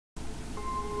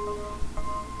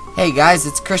Hey guys,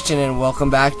 it's Christian and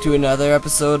welcome back to another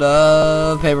episode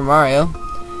of Paper Mario.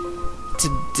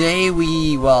 Today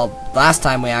last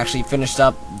time we actually finished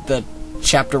up the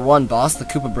Chapter 1 boss, the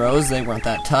Koopa Bros. They weren't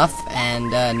that tough, and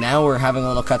now we're having a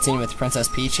little cutscene with Princess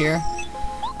Peach here.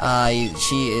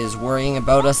 She is worrying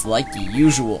about us like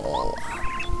usual.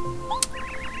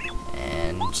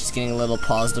 And she's getting a little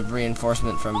positive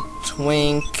reinforcement from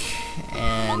Twink,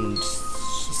 and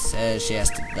she says she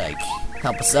has to,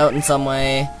 help us out in some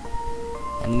way.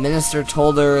 And the minister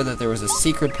told her that there was a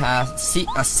secret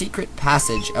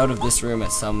passage out of this room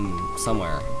at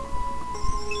somewhere.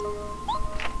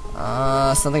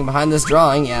 Something behind this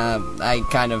drawing. Yeah, I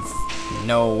kind of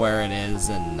know where it is,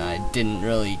 and I didn't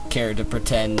really care to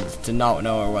pretend to not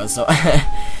know where it was. So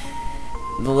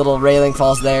the little railing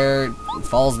falls there,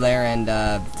 and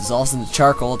there's also the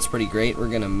charcoal. It's pretty great. We're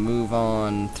gonna move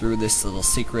on through this little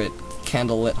secret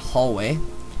candlelit hallway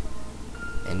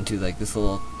into this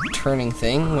little turning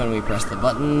thing when we press the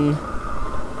button.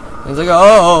 It's like,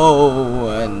 oh,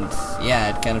 and yeah,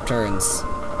 it kind of turns.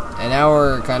 And now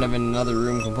we're kind of in another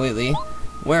room completely.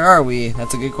 Where are we?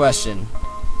 That's a good question.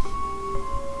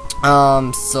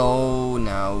 So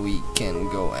now we can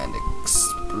go and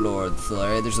explore the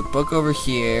area. There's a book over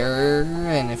here,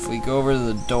 and if we go over to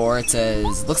the door, it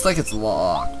says, looks like it's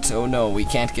locked. Oh no, we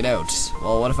can't get out.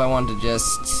 Well, what if I wanted to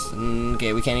just...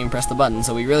 okay, we can't even press the button,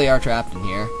 so we really are trapped in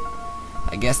here.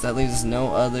 I guess that leaves us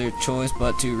no other choice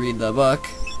but to read the book.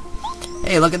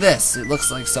 Hey, look at this. It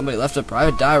looks like somebody left a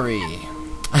private diary.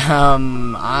 Well,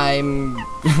 I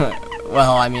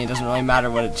mean, it doesn't really matter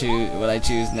what I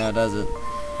choose now, does it?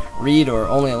 Read or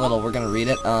only a little. We're gonna read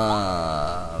it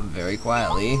very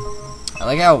quietly. I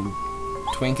like how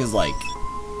Twink is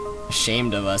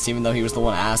ashamed of us, even though he was the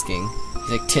one asking.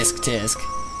 He's like, tisk tisk.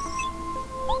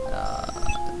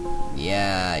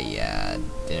 Yeah,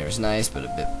 dinner's nice but a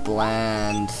bit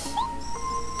bland. ...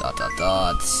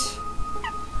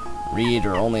 Read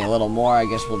or only a little more. I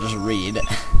guess we'll just read.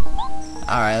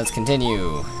 Alright, let's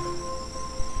continue.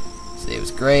 Today was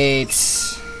great.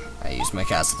 I used my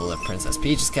castle to lift Princess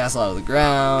Peach's castle out of the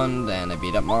ground, and I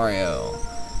beat up Mario.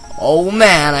 Oh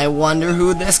man, I wonder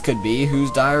who this could be,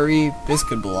 whose diary this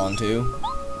could belong to. ...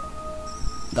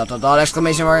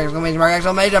 Exclamation mark, exclamation mark,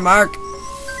 exclamation mark!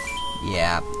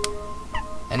 Yeah.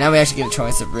 And now we actually get a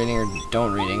choice of reading or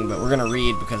don't reading, but we're gonna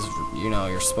read because, you know,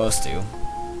 you're supposed to.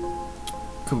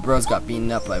 Koopa Bros got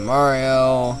beaten up by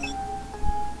Mario,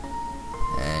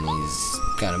 and he's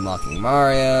kind of mocking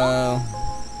Mario.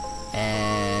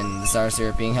 And the star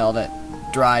syrup being held at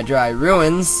dry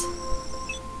ruins.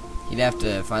 He'd have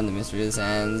to find the mystery of his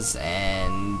hands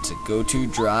and to go to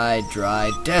dry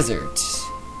desert.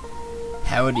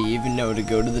 How would he even know to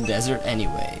go to the desert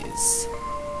anyways?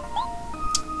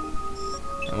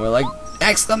 And we're like,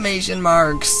 exclamation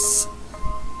marks!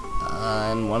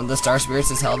 And one of the star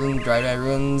spirits is held in dry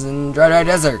ruins in dry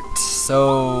desert.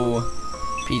 So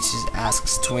Peach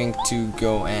asks Twink to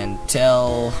go and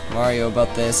tell Mario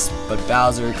about this, but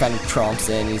Bowser kind of trumps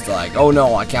in. He's like, oh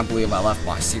no, I can't believe I left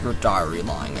my secret diary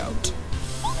lying out.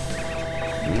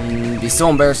 It'd be so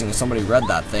embarrassing if somebody read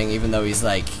that thing, even though he's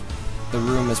the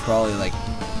room is probably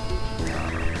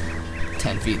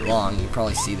 10 feet long. You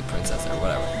probably see the princess or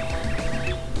whatever.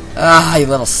 Ah, you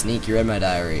little sneak, you read my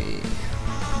diary.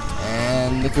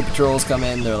 And the Koopa Trolls come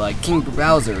in, they're like, King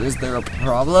Bowser, is there a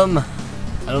problem?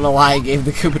 I don't know why I gave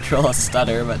the Koopa Troll a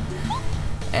stutter, but...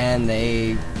 And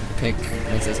they pick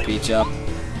Princess Peach up.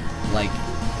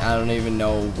 I don't even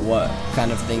know what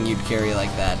kind of thing you'd carry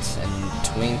like that. And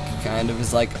Twink kind of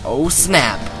is like, oh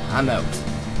snap, I'm out.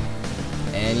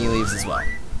 And he leaves as well.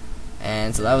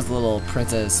 And so that was the little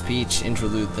Princess Peach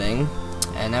interlude thing.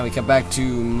 And now we come back to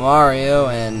Mario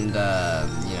and,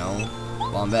 you know,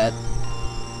 Bombette.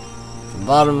 From the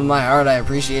bottom of my heart, I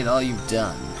appreciate all you've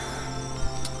done.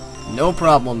 No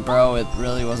problem, bro. It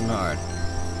really wasn't hard.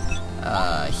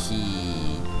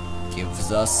 He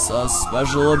gives us a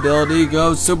special ability,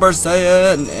 go Super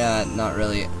Saiyan! Yeah, not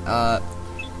really.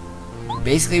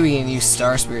 Basically, we can use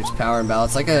Star Spirit's power in battle.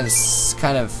 It's like a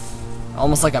kind of,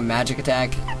 almost like a magic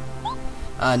attack.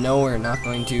 No, we're not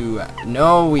going to...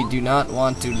 No, we do not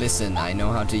want to listen. I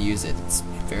know how to use it. It's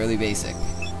fairly basic.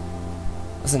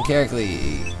 Listen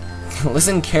carefully.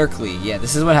 Listen carefully. Yeah,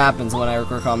 this is what happens when I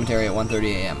record commentary at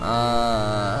 1:30 a.m.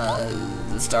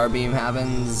 The star beam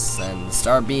happens, and the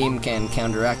star beam can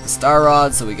counteract the star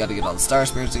rod, so we gotta get all the star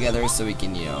spirits together so we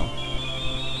can, you know,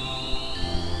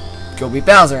 go beat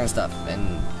Bowser and stuff,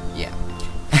 and yeah.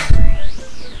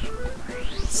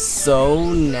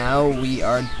 So now we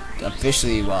are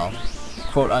officially, well,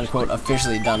 quote-unquote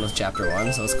officially done with Chapter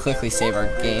 1, so let's quickly save our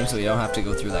game so we don't have to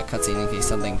go through that cutscene in case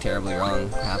something terribly wrong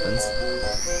happens.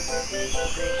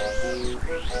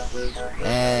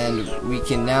 And we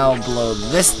can now blow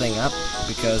this thing up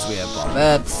because we have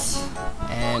bombettes,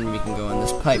 and we can go in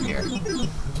this pipe here.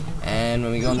 And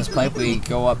when we go in this pipe, we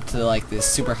go up to like this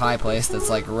super high place that's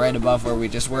like right above where we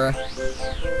just were,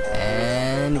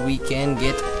 and we can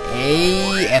get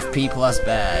a FP plus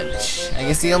badge. I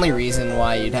guess the only reason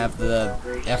why you'd have the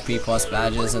FP plus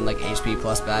badges and like HP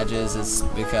plus badges is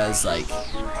because like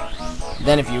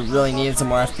then if you really needed some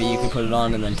more FP, you could put it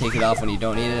on and then take it off when you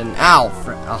don't need it. And ow!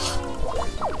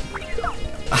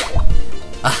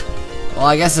 Well,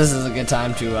 I guess this is a good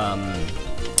time to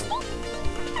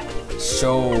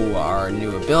show our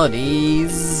new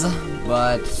abilities,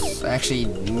 but actually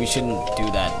we shouldn't do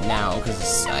that now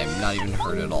because I'm not even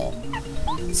hurt at all.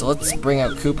 So let's bring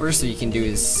out Cooper so he can do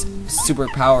his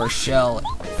superpower shell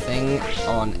thing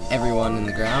on everyone in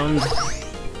the ground.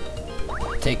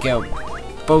 Take out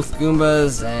both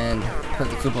Goombas and hurt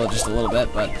the Koopa just a little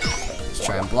bit, but let's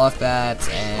try and block that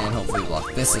and hopefully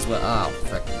block this as well. Oh,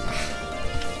 frick.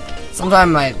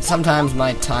 Sometimes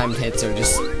my timed hits are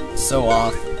just so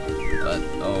off, but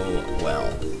oh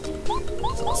well.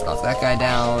 So let's knock that guy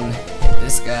down, hit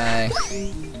this guy,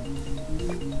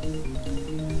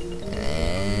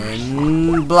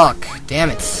 and block. Damn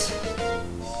it.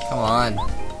 Come on.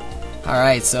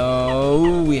 Alright,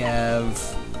 so we have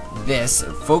this.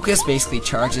 Focus basically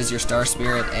charges your Star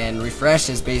Spirit, and Refresh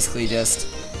is basically just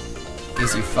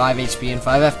gives you 5 HP and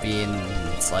 5 FP, and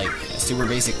it's like a super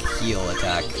basic heal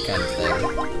attack kind of thing.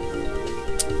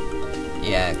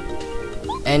 Yeah.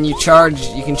 And you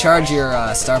can charge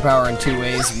your star power in 2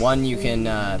 ways. One, you can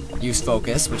use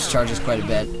Focus, which charges quite a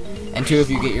bit. And 2, if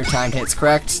you get your timed hits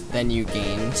correct, then you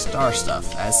gain star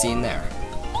stuff, as seen there.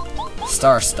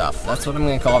 Star stuff. That's what I'm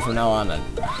going to call it from now on. I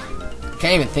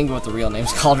can't even think of what the real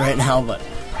name's called right now, but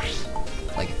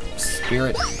like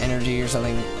spirit energy or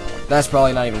something. That's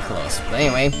probably not even close. But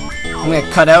anyway, I'm going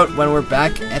to cut out when we're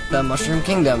back at the Mushroom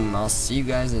Kingdom. I'll see you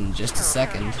guys in just a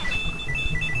second.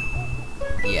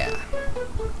 Yeah.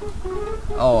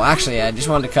 Oh, actually, I just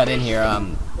wanted to cut in here.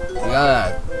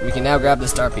 We can now grab the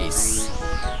star piece.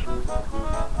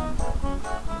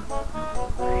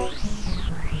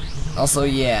 Also,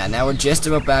 yeah, now we're just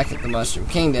about back at the Mushroom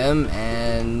Kingdom,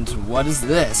 and what is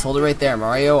this? Hold it right there,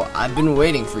 Mario. I've been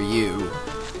waiting for you.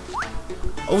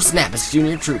 Oh snap, it's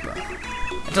Junior Trooper.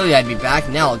 I told you I'd be back,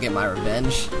 now I'll get my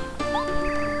revenge.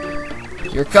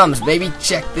 Here it comes, baby,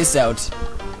 check this out.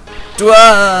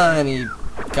 Dwah! And he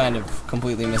kind of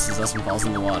completely misses us and falls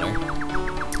in the water.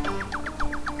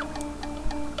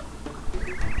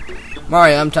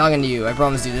 Mario, I'm talking to you. I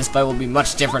promise you this fight will be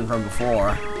much different from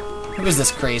before. Who is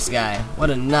this crazed guy? What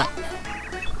a nut.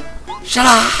 Shut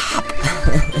up!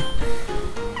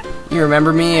 You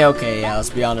remember me? Okay, yeah, let's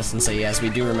be honest and say yes, we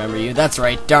do remember you. That's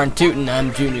right, darn tootin',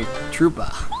 I'm Junior Trooper.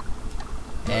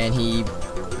 And he,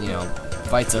 you know,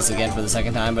 fights us again for the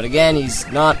second time, but again, he's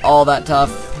not all that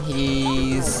tough.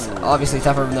 He's obviously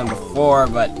tougher than before,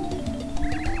 but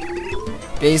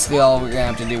basically all we're gonna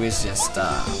have to do is just,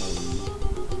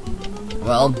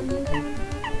 well,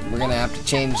 we're gonna have to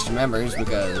change the members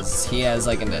because he has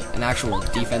like an actual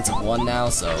defensive one now,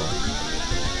 so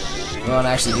if we want to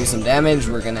actually do some damage,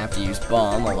 we're gonna have to use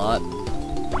Bomb a lot.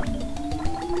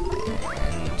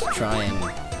 And try and,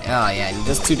 yeah, he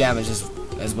does 2 damage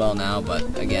as well now, but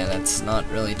again, that's not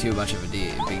really too much of a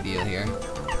big deal here.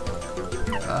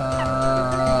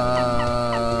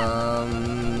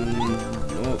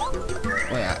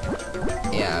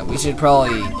 Yeah, we should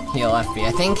probably heal FP.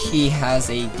 I think he has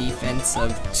a defense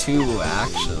of 2,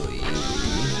 actually.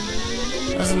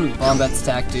 Doesn't Bombette's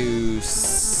attack do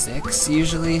 6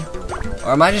 usually?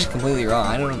 Or am I just completely wrong?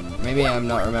 I don't. Maybe I'm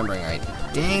not remembering right.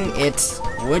 Dang it!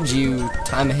 Would you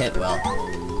time a hit well?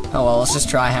 Oh well, let's just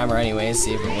try Hammer anyways,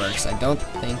 see if it works. I don't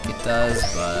think it does,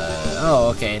 but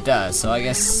oh, okay, it does. So I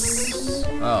guess.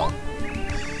 Oh.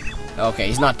 Okay,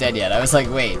 he's not dead yet. I was like,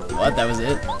 wait, what? That was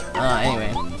it?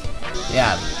 Anyway.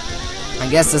 Yeah, I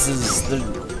guess this is the...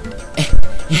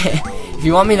 If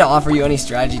you want me to offer you any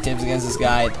strategy tips against this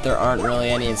guy, there aren't really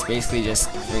any. It's basically just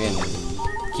friggin'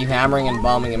 keep hammering and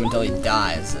bombing him until he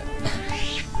dies.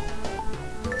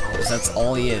 That's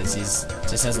all he is. He's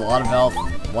just has a lot of health,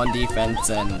 1 defense,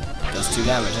 and does 2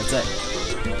 damage. That's it.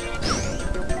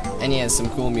 And he has some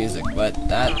cool music, but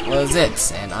that was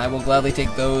it. And I will gladly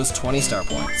take those 20 star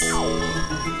points.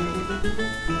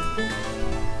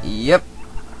 Yep.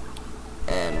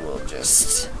 And we'll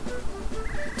just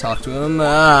talk to him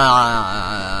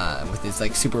with his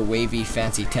like super wavy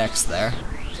fancy text there.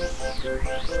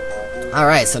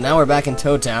 Alright, so now we're back in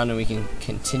Toad Town, and we can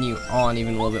continue on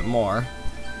even a little bit more.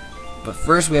 But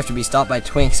first we have to be stopped by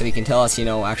Twink so he can tell us, you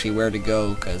know, actually where to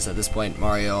go, because at this point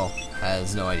Mario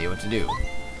has no idea what to do.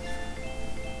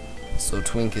 So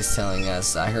Twink is telling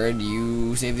us, I heard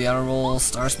you saved the Honorable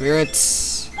Star Spirit.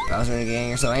 Bowser and the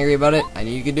gang are so angry about it, I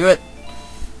knew you could do it.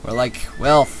 We're like,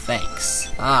 well, thanks.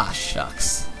 Ah,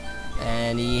 shucks.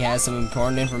 And he has some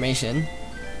important information.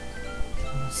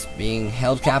 He's being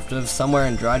held captive somewhere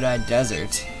in Dry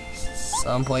Desert.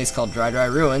 Some place called Dry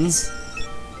Ruins.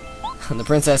 And the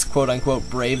princess, quote-unquote,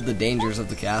 braved the dangers of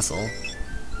the castle.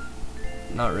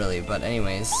 Not really, but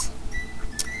anyways.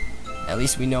 At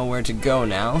least we know where to go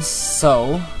now,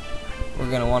 so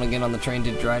we're gonna want to get on the train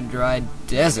to Dry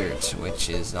Desert, which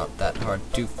is not that hard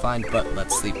to find, but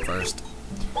let's sleep first.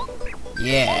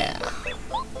 Yeah,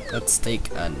 let's take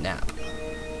a nap.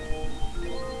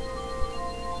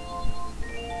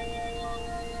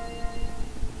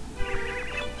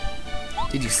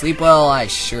 Did you sleep well? I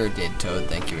sure did, Toad.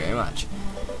 Thank you very much.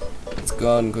 Let's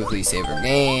go and quickly save our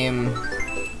game.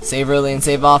 Save early and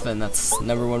save often. That's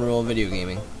 #1 rule of video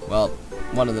gaming. Well,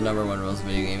 one of the #1 rules of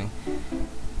video gaming.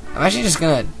 I'm actually just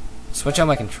gonna switch out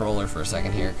my controller for a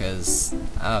second here, because,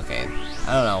 okay,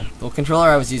 I don't know. The controller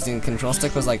I was using, the control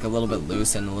stick was like a little bit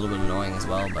loose and a little bit annoying as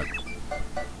well, but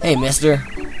hey, mister,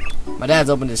 my dad's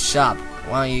opened his shop.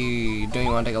 Don't you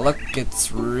want to take a look?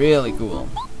 It's really cool.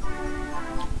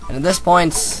 And at this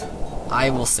point, I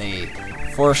will say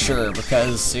for sure,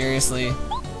 because seriously,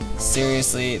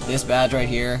 this badge right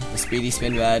here, the Speedy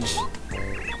Spin badge,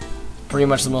 pretty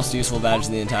much the most useful badge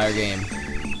in the entire game.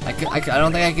 I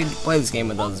don't think I could play this game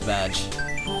without this badge.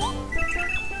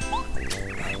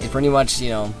 It pretty much, you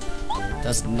know,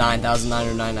 does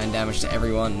 9,999 damage to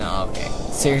everyone. No, okay.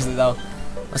 Seriously though,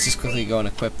 let's just quickly go and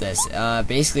equip this.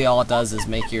 Basically all it does is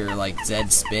make your, like, Z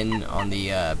spin on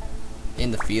the,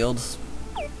 in the field,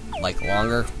 like,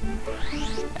 longer.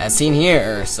 As seen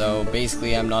here, so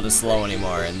basically I'm not as slow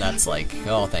anymore, and that's like,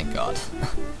 oh, thank God. So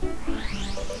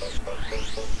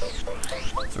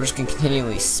we're just gonna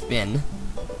continually spin.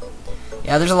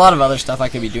 Yeah, there's a lot of other stuff I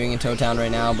could be doing in Toad Town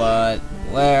right now, but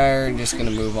we're just gonna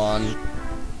move on,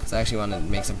 because I actually want to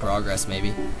make some progress,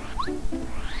 maybe.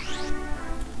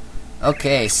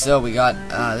 Okay, so we got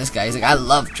this guy. He's like, I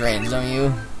love trains, don't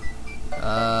you?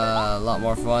 A lot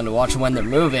more fun to watch when they're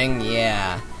moving.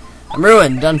 Yeah. I'm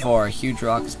ruined, done for. A huge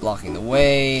rock is blocking the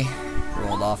way.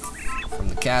 Rolled off from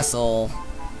the castle.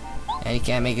 And he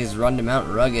can't make his run to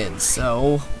Mount Rugged,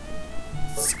 so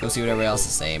let's go see what everybody else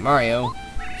is saying. Mario,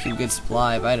 keep a good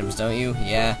supply of items, don't you?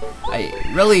 Yeah. I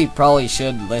really probably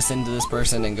should listen to this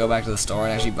person and go back to the store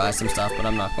and actually buy some stuff, but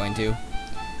I'm not going to.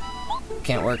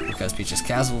 Can't work because Peach's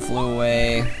castle flew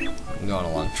away. I'm going on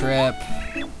a long trip.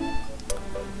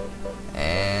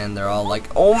 And they're all like,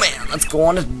 oh man, let's go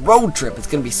on this road trip. It's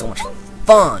gonna be so much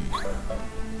fun.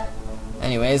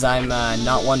 Anyways, I'm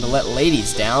not one to let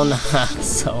ladies down.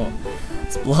 So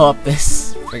let's blow up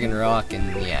this friggin' rock,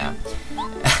 and yeah.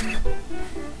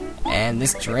 And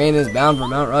this train is bound for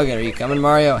Mount Rugged. Are you coming,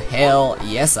 Mario? Hell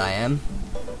yes, I am.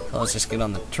 So let's just get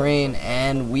on the train,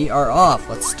 and we are off.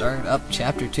 Let's start up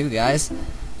Chapter 2, guys.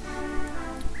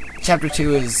 Chapter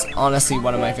 2 is honestly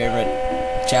one of my favorite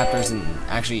chapters in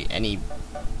actually any,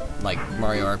 like,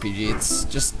 Mario RPG. It's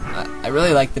just, I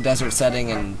really like the desert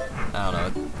setting, and I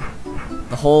don't know,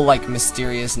 the whole, like,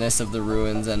 mysteriousness of the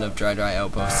ruins and of Dry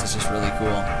Outposts is just really cool.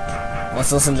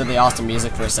 Let's listen to the awesome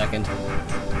music for a second.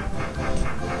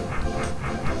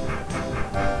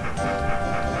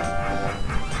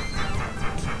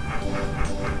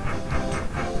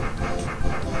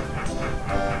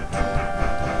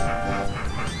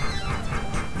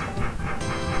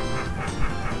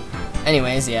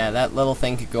 Anyways, yeah, that little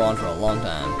thing could go on for a long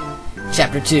time.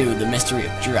 Chapter 2, The Mystery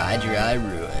of Dry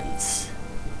Ruins.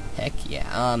 Heck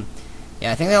yeah.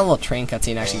 Yeah, I think that little train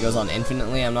cutscene actually goes on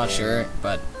infinitely, I'm not sure,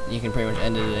 but you can pretty much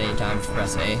end it at any time if you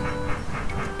press A.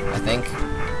 I think.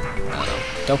 I don't know.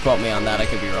 Don't quote me on that, I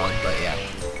could be wrong, but yeah.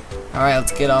 Alright,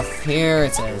 let's get off here.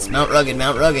 It says, Mount Rugged,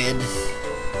 Mount Rugged.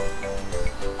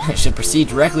 I should proceed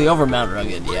directly over Mount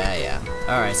Rugged. Yeah.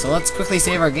 Alright, so let's quickly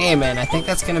save our game, and I think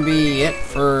that's gonna be it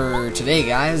for today,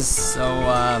 guys. So,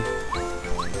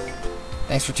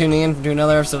 thanks for tuning in to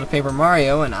another episode of Paper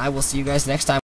Mario, and I will see you guys next time.